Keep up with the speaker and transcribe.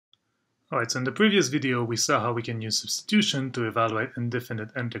Alright, so in the previous video we saw how we can use substitution to evaluate indefinite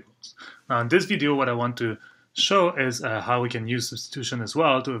integrals. Now in this video what I want to show is how we can use substitution as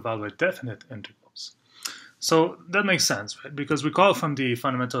well to evaluate definite integrals. So that makes sense, right? Because recall from the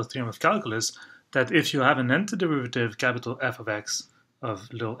fundamental theorem of calculus that if you have an antiderivative capital F of x of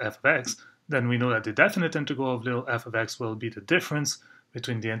little f of x, then we know that the definite integral of little f of x will be the difference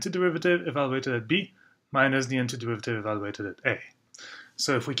between the antiderivative evaluated at b minus the antiderivative evaluated at a.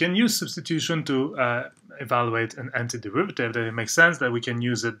 So if we can use substitution to evaluate an antiderivative, then it makes sense that we can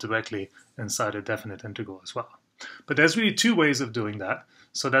use it directly inside a definite integral as well. But there's really two ways of doing that,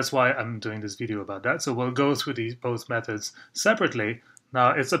 so that's why I'm doing this video about that. So we'll go through these both methods separately.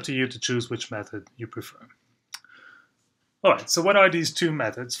 Now it's up to you to choose which method you prefer. Alright, so what are these two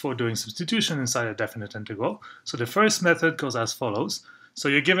methods for doing substitution inside a definite integral? So the first method goes as follows. So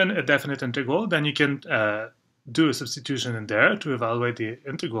you're given a definite integral, then you can do a substitution in there to evaluate the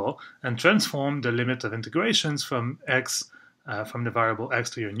integral and transform the limit of integrations from x, from the variable x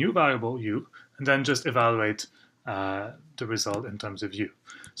to your new variable u, and then just evaluate the result in terms of u.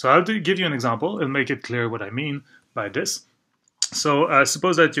 So I'll give you an example and make it clear what I mean by this. So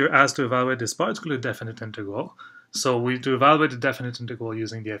suppose that you're asked to evaluate this particular definite integral. So to evaluate the definite integral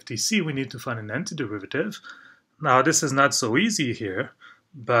using the FTC, we need to find an antiderivative. Now this is not so easy here,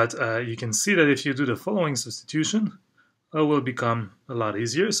 but you can see that if you do the following substitution, it will become a lot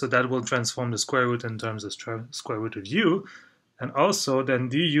easier. So that will transform the square root in terms of square root of u, and also then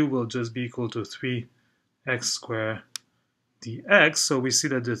du will just be equal to 3x squared dx. So we see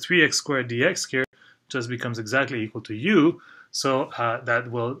that the 3x squared dx here just becomes exactly equal to u, so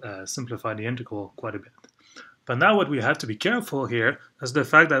that will simplify the integral quite a bit. But now what we have to be careful here is the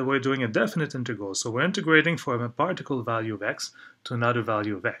fact that we're doing a definite integral. So we're integrating from a particle value of x to another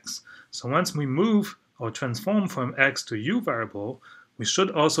value of x. So once we move or transform from x to u variable, we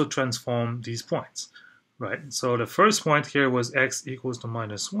should also transform these points, right? So the first point here was x equals to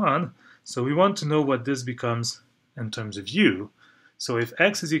 -1. So we want to know what this becomes in terms of u. So if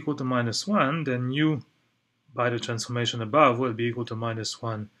x is equal to -1, then u by the transformation above will be equal to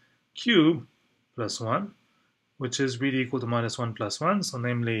 -1 cubed plus 1. Which is really equal to -1 plus 1, so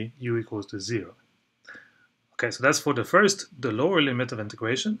namely u equals to 0. Okay, so that's for the lower limit of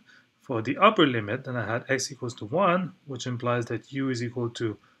integration. For the upper limit, then I had x equals to 1, which implies that u is equal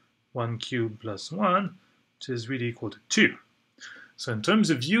to 1 cubed plus 1, which is really equal to 2. So in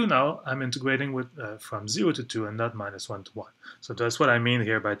terms of u now, I'm integrating with from 0 to 2 and not -1 to 1. So that's what I mean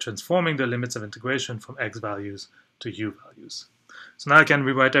here by transforming the limits of integration from x values to u values. So now I can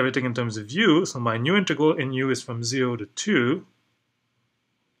rewrite everything in terms of u. So my new integral in u is from 0 to 2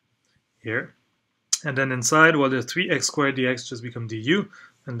 here. And then inside, well, the 3x squared dx just become du,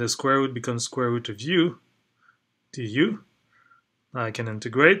 and the square root becomes square root of u du. Now I can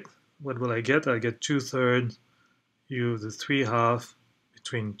integrate. What will I get? I get 2/3 u to the 3/2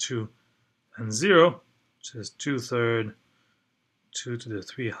 between 2 and 0, which is 2/3 2 to the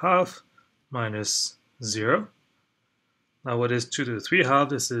 3/2 minus 0. Now what is 2 to the 3/2?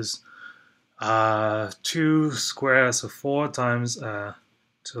 This is 2 squared, so 4 times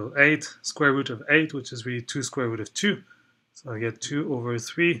to 8, square root of 8, which is really 2 square root of 2. So I get 2 over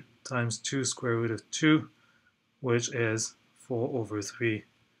 3 times 2 square root of 2, which is 4 over 3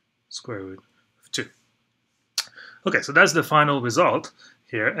 square root of 2. Okay, so that's the final result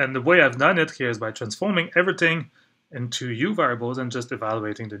here. And the way I've done it here is by transforming everything into u variables and just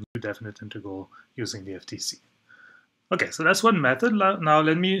evaluating the new definite integral using the FTC. Okay, so that's one method. Now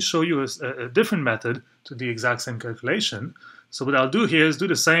let me show you a different method to the exact same calculation. So what I'll do here is do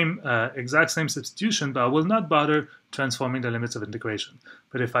the same exact same substitution, but I will not bother transforming the limits of integration.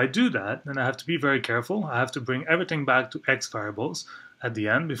 But if I do that, then I have to be very careful. I have to bring everything back to x variables at the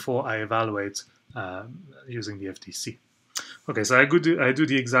end before I evaluate using the FTC. Okay, so I do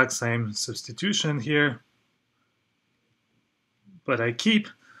the exact same substitution here, but I keep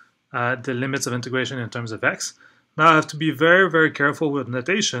the limits of integration in terms of x. Now I have to be very, very careful with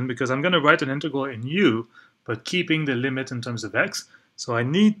notation because I'm going to write an integral in u, but keeping the limit in terms of x. So I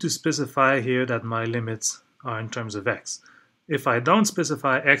need to specify here that my limits are in terms of x. If I don't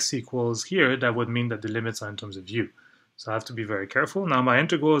specify x equals here, that would mean that the limits are in terms of u. So I have to be very careful. Now my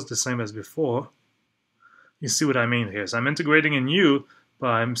integral is the same as before. You see what I mean here. So I'm integrating in u,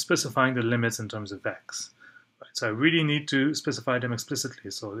 but I'm specifying the limits in terms of x. Right, so I really need to specify them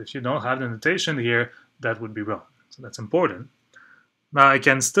explicitly. So if you don't have the notation here, that would be wrong. So that's important. Now I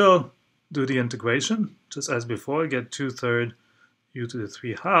can still do the integration, just as before, get 2/3 u to the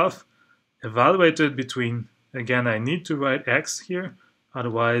 3/2, evaluated between, again, I need to write x here,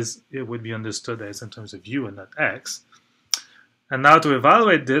 otherwise it would be understood that it's in terms of u and not x. And now to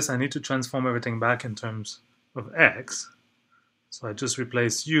evaluate this, I need to transform everything back in terms of x. So I just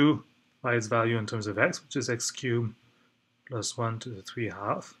replace u by its value in terms of x, which is x cubed plus 1 to the 3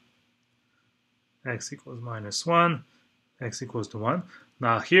 half. X equals minus 1, x equals to 1.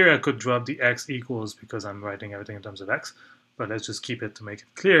 Now here I could drop the x equals because I'm writing everything in terms of x, but let's just keep it to make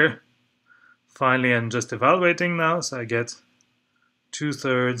it clear. Finally, I'm just evaluating now, so I get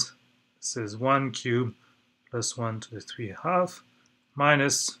 2/3, this is 1 cubed plus 1 to the 3 half,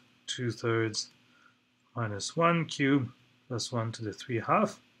 minus 2/3 minus 1 cubed plus 1 to the 3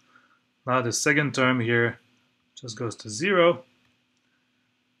 half. Now the second term here just goes to 0.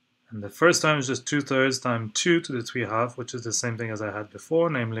 And the first term is just 2/3 times 2 to the 3 half, which is the same thing as I had before,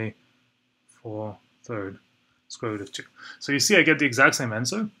 namely 4/3 square root of 2. So you see I get the exact same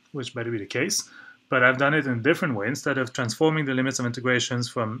answer, which better be the case, but I've done it in a different way. Instead of transforming the limits of integrations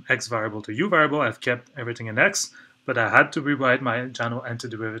from x variable to u variable, I've kept everything in x, but I had to rewrite my general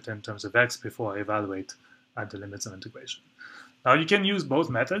antiderivative in terms of x before I evaluate the limits of integration. Now you can use both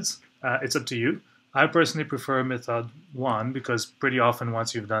methods. It's up to you. I personally prefer method 1 because pretty often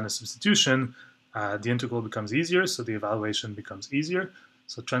once you've done a substitution, the integral becomes easier, so the evaluation becomes easier.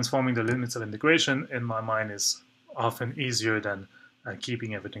 So transforming the limits of integration in my mind is often easier than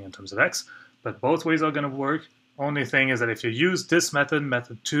keeping everything in terms of x. But both ways are going to work. Only thing is that if you use this method,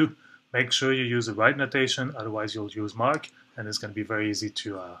 method 2, make sure you use the right notation, otherwise you'll use mark, and it's going to be very easy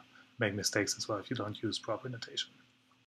to make mistakes as well if you don't use proper notation.